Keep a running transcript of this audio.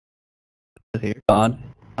here. God.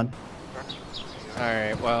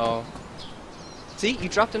 Alright, well... See, you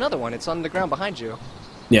dropped another one. It's on the ground behind you.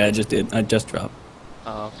 Yeah, I just did. I just dropped.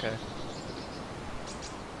 Oh, okay.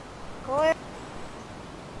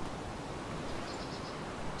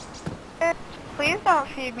 Please don't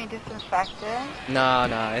feed me disinfectant.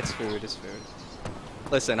 Nah, it's food, it's food.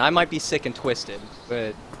 Listen, I might be sick and twisted,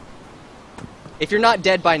 but... If you're not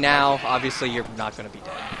dead by now, obviously you're not gonna be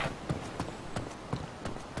dead.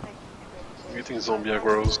 You think zombie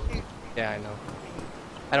aggro's? Yeah, I know.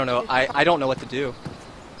 I don't know. I don't know what to do.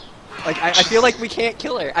 Like, I feel like we can't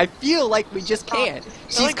kill her. I feel like we just can't.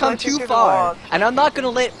 She's come too far. And I'm not gonna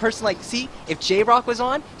let a person like... See, if J-Rock was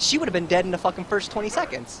on, she would have been dead in the fucking first 20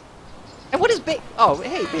 seconds. And what is Oh,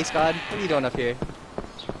 hey, Base God. What are you doing up here?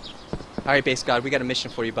 Alright, Base God, we got a mission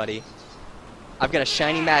for you, buddy. I've got a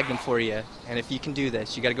shiny magnum for you. And if you can do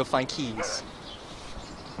this, you gotta go find keys.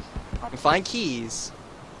 If you can find keys,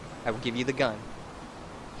 I will give you the gun.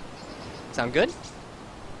 Sound good?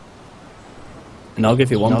 And I'll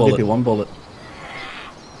give you one bullet.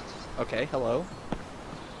 Okay, hello.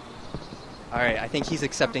 Alright, I think he's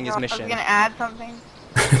accepting his mission. I was gonna add something.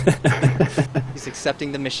 He's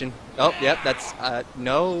accepting the mission. Oh, yep, that's,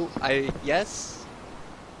 no, yes?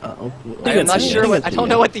 Uh-oh. I'm not sure what, I don't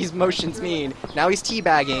know what these motions mean. Now he's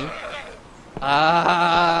teabagging.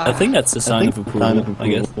 I think that's the sign of approval, I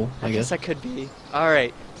guess. I guess that could be.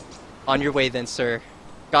 Alright. On your way then, sir.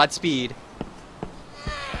 Godspeed.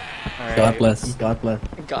 Right. God bless. God bless.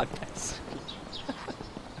 God bless.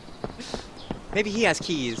 Maybe he has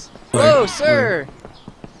keys. Whoa, sir!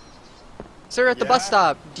 Sir, at the bus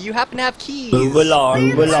stop, do you happen to have keys? Move along,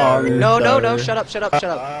 move along. No, shut up. Do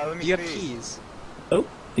you have keys? Oh,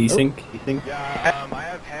 do you think? Yeah, I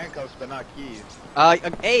have handcuffs, but not keys.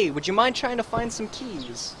 Hey, would you mind trying to find some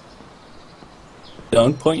keys?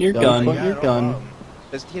 Don't point your gun. He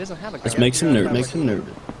doesn't have a gun. Let's make him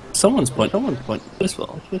nervous. Someone's pointing. This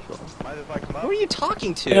wall. Who are you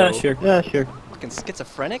talking to? Yeah, sure. Fucking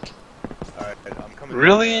schizophrenic? Alright, I'm coming.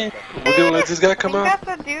 Really? We're gonna let this guy come out?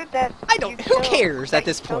 That's the dude that I don't. Who cares at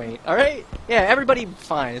this point? All right? Yeah, everybody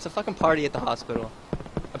fine. It's a fucking party at the hospital.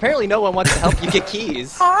 Apparently, no one wants to help you get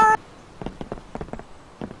keys.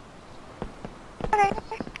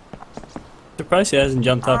 Surprised he hasn't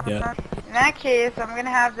jumped up yet. In that case, I'm gonna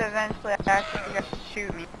have to eventually ask you guys to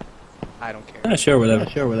shoot me. I don't care. Yeah, sure, whatever.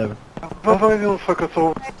 They're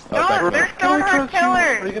stone hard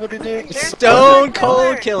killers. Are you gonna be there? Stone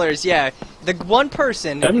cold killers. Yeah, the one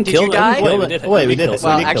person. Did you die? Wait, we did.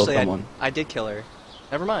 Well, actually, I did kill her.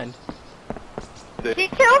 Never mind. He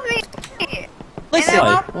killed me. Listen,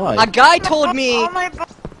 Why? a guy told me. Oh my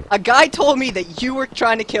A guy told me that you were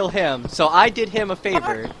trying to kill him, so I did him a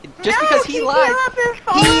favor. Just because he lied.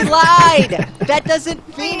 He lied! That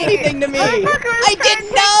doesn't mean anything to me! I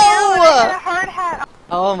didn't know!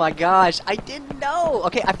 Oh my gosh, I didn't know!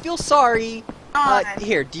 Okay, I feel sorry.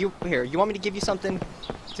 Here, you want me to give you something?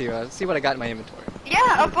 To see what I got in my inventory.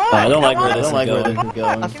 Yeah, a book! I don't like where this is going.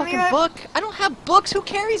 A fucking book? I don't have books! Who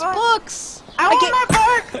carries books? I want my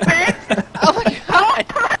book, bitch! Oh my god!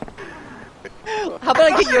 How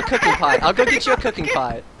about I get you a cooking pot? I'll go get you a cooking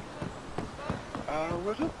pot.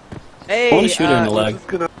 What's it? Hey, I want to shoot her in the leg.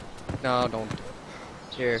 No, don't do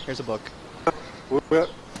it. Here's a book. We're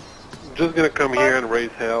just gonna come here and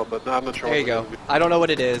raise hell, but I'm not sure. There you go. I don't know what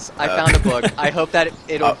it is. I found a book. I hope that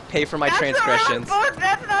it'll pay for my transgressions.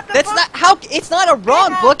 That's not how. It's not a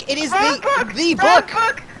wrong book. It is the book.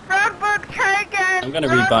 Wrong book. Try again. I'm gonna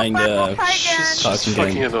rebind She's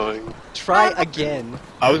fucking annoying. Try again.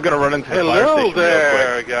 I was gonna run into the fire Hello station there,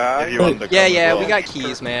 real quick. guy. If you wanted to come Yeah, as well. we got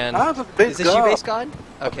keys, man. Base Is this you, God. Base God?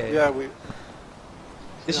 Okay. Yeah, we.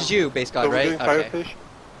 This is you, Base God, So we're right? doing fire Okay. station?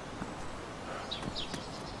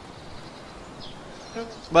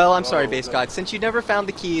 Well, I'm sorry, Base God. Since you never found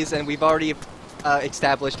the keys and we've already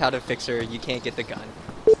established how to fix her, you can't get the gun.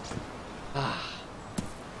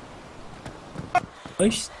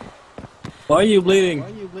 Why are you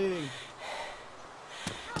bleeding?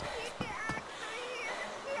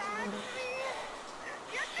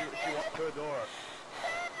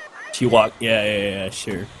 She walked. Yeah,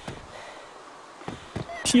 sure.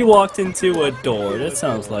 She walked into a door. That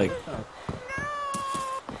sounds like.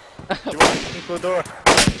 She walked into the door.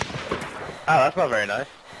 Oh, that's not very nice.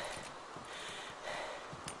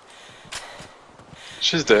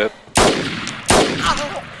 She's dead.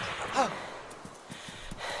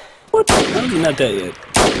 What? How's he not dead yet?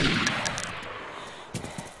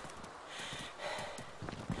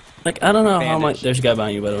 Like, I don't know how much. There's a guy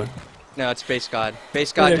behind you, by the way. No, it's Base God.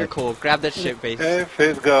 Base God, you're cool. Grab that shit, Base. Hey,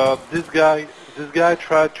 face God, this guy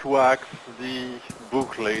tried to axe the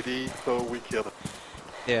book lady, so we killed him.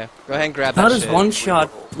 Yeah, go ahead and grab How that does shit. one shot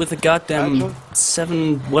with a goddamn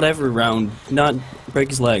 7 whatever round not break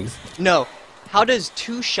his legs? No. How does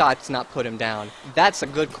 2 shots not put him down? That's a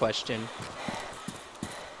good question.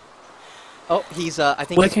 Oh, he's, I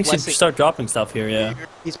think Why he's can't you blessing, start dropping stuff here, yeah?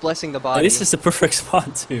 he's blessing the Like, body. this is the perfect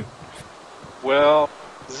spot, too. Well,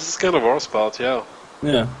 this is kind of our spot, yeah.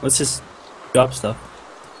 Yeah, let's just drop stuff.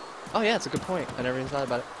 Oh yeah, that's a good point. I never even thought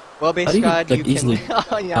about it. Well, How base do you, God, like, you can... easily-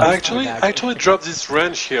 oh, yeah, I I'll actually, just go back. actually dropped this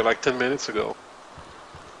wrench here like 10 minutes ago.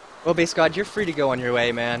 Well, base God, you're free to go on your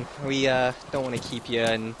way, man. We, don't want to keep you,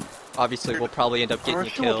 and obviously we'll probably end up getting you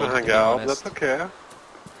If you want killed, to to hang be out, honest. that's okay.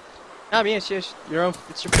 I mean, it's just your own,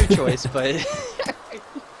 it's your free choice, but...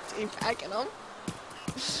 Team packing them?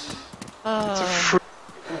 It's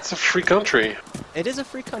a free country. It is a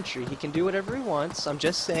free country. He can do whatever he wants. I'm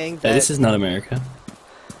just saying that... Yeah, this is not America.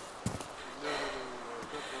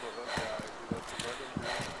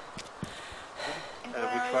 If And we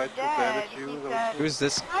I tried was to dead, banish he you. said, Who's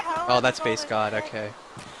this? "My home Oh, is that's over base God, there." okay.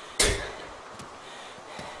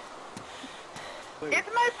 It's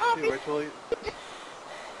my puppy. Actually,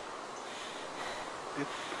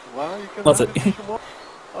 well, you can Love have it. it if you want.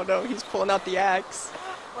 Oh no, he's pulling out the axe.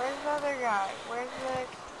 Where's the other guy? Where's the...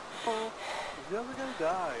 Oh, The other guy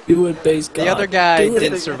died. Do it, base God. The other guy Do it.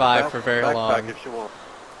 didn't survive for very Backpack long. if you want.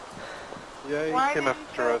 Yeah, he Why came did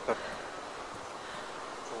you after us.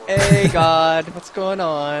 Hey God, what's going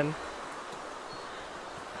on?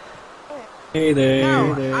 Hey there,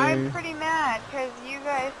 no, hey there. I'm pretty mad because you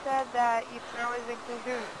guys said that you throw was a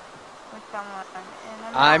cahoot with someone,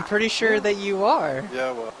 and I'm not. pretty sure that you are.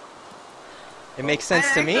 Yeah, well. It makes sense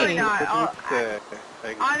to I'm actually me. not. What you say?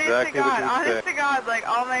 Honest to Exactly what God, you honest say. to God, like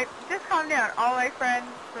all my, just calm down. All my friends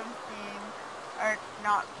from Steam are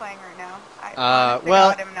not playing right now. Honest to well-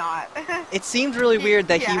 God, I'm not. It seemed really weird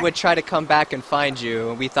that he Yeah. would try to come back and find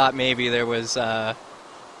you. We thought maybe there was some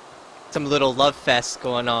little love fest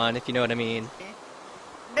going on, if you know what I mean.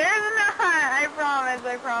 There's not. I promise.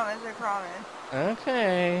 I promise. I promise.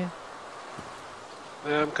 Okay.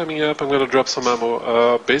 Yeah, I'm coming up. I'm gonna drop some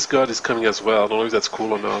ammo. Base God is coming as well. I don't know if that's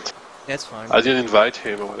cool or not. That's fine. I didn't invite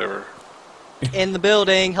him or whatever. In the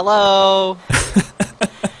building, hello!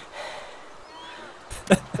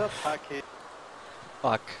 Stop hacking.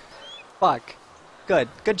 Fuck. Fuck. Good.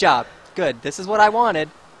 Good job. Good. This is what I wanted.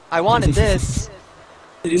 I wanted this.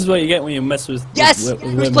 This is what you get when you mess with Yes! with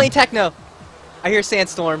Who's women. playing techno? I hear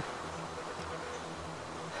Sandstorm.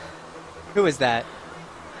 Who is that?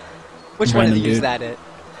 Which one of Random you is dude. that it?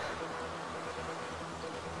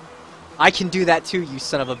 I can do that too, you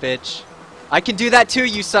son of a bitch. I can do that too,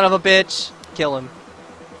 you son of a bitch. Kill him.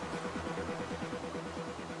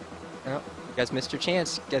 Oh, you guys missed your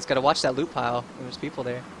chance. You guys gotta watch that loot pile. There's people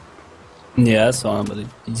there. Yeah, I saw him, but he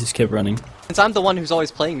just kept running. Since I'm the one who's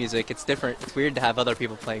always playing music, it's different. It's weird to have other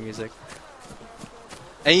people playing music.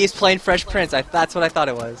 And he's playing Fresh Prince. That's what I thought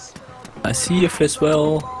it was. I see you,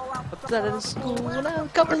 Fistwell. Up out of school, and a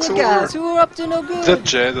couple of Axel, guys who are up to no good. Is that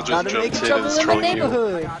Jay that Gotta just make jumped in trouble and is in the throwing you?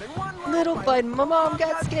 neighborhood. Little fight, my mom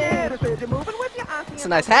got scared. It's a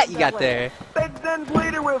nice hat you got there.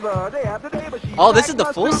 Oh, this is the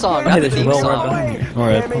full song, not Hey, the there's a theme well song. right behind you.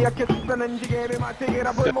 Alright.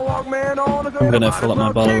 I'm gonna fill up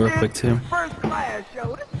my bottle real quick too. First class,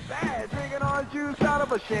 yo, this is bad. Drinking orange juice out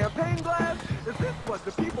of a champagne glass. Is this what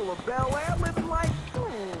the people of Bel Air live like?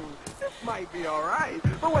 This might be alright.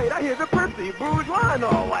 But wait, I hear the prissy bourgeois and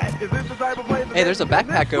all that. Is this the type of place? Hey, there's a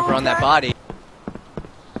backpack over on that body.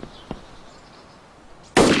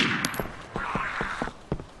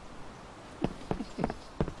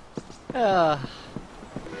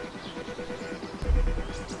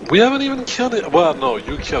 We haven't even killed it. Well, no,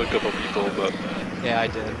 you killed a couple people, but Yeah, I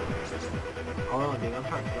did.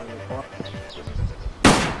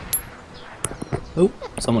 Oh,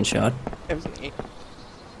 someone shot. It was me.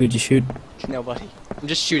 Who'd you shoot? Nobody. I'm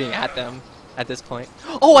just shooting at them at this point.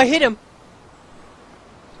 Oh, I hit him!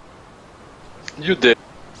 you did.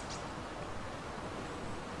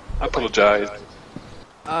 I apologize.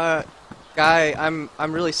 Guy, I'm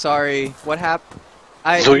really sorry. What happened?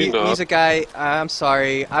 No, you're not. Music guy, I'm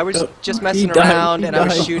sorry. I was just He messing died, around he and I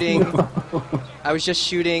was died. shooting. I was just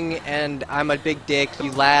shooting and I'm a big dick.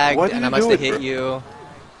 You lagged What did and I you must do have with hit you.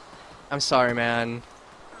 I'm sorry, man.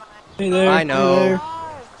 Hey there. I hey know. there.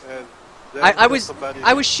 And then I there's was somebody-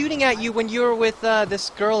 I was shooting at you when you were with this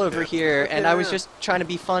girl over Yeah. here, and I was Yeah. just trying to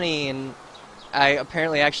be funny, and I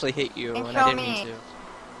apparently actually hit you, And and I kill didn't mean me. to.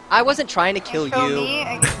 I wasn't trying to kill Show you. me.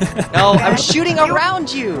 No, I was shooting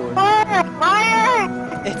around you. Liar! Liar!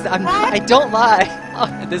 I don't lie.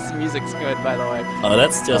 Oh, this music's good, by the way. Oh,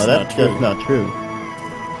 that's just not true. not true.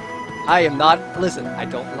 I am not. Listen, I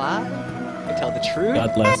don't lie. To tell the truth.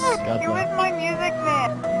 God bless. He God was bless. my music man.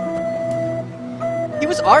 He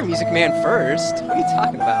was our music man first. What are you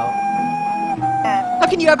talking about? How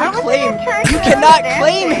can you ever I was in claim? a church You and I was cannot dancing.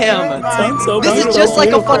 claim He him. was mine. Sounds so This is beautiful. just like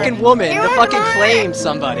a Beautiful. fucking woman He to was fucking mine. claim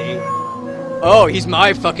somebody. Oh, he's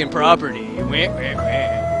my fucking property. Wah, wah,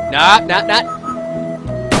 wah. Nah.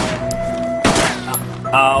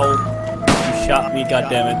 Ow. You shot me,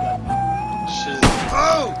 goddammit. She's...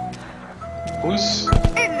 Who's...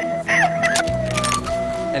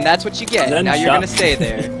 And that's what you get. Then Now you're shot gonna stay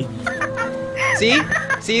there.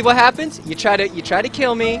 See what happens? You try to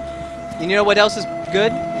kill me. You know what else is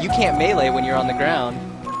good? You can't melee when you're on the ground.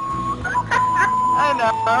 I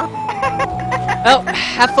know. Oh,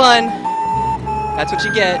 have fun. That's what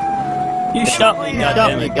you get. You shot me,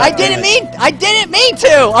 goddammit. I didn't mean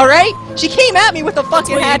to. All right? She came at me with a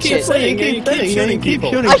fucking That's what you keep hatchet. saying. You keep shooting people.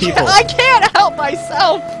 I can't help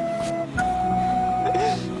myself.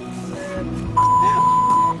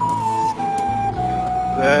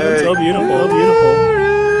 That's so beautiful. So beautiful.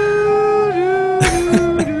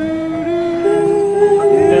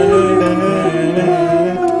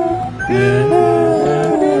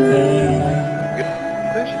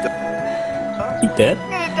 He dead?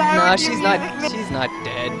 Nah, she's not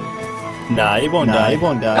dead. Nah, he won't die.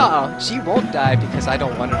 No, she won't die because I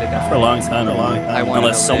don't want her to die. For a long time. I want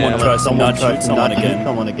Unless her to someone live. tries to not shoot someone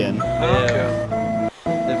again. Okay.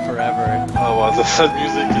 Live forever. Oh wow, the sad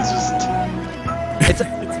music is just... It's.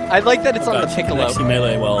 I like that it's on the God, she can piccolo. actually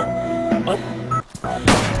melee well. What?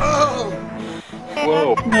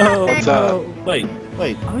 Whoa. No. What's that? Wait.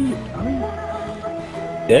 Are you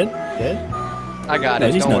dead? I got No,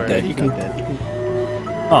 it. he's Don't not worry. dead.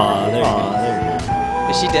 Aw, there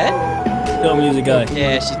he Is she dead? is. Go music guy.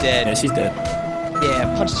 Yeah, she's dead. Yeah, she's dead.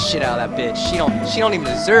 Yeah, punch the shit out of that bitch. She don't even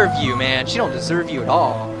deserve you, man. She don't deserve you at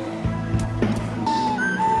all.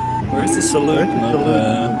 Where's the salute of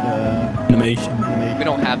animation? We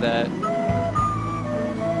don't have that.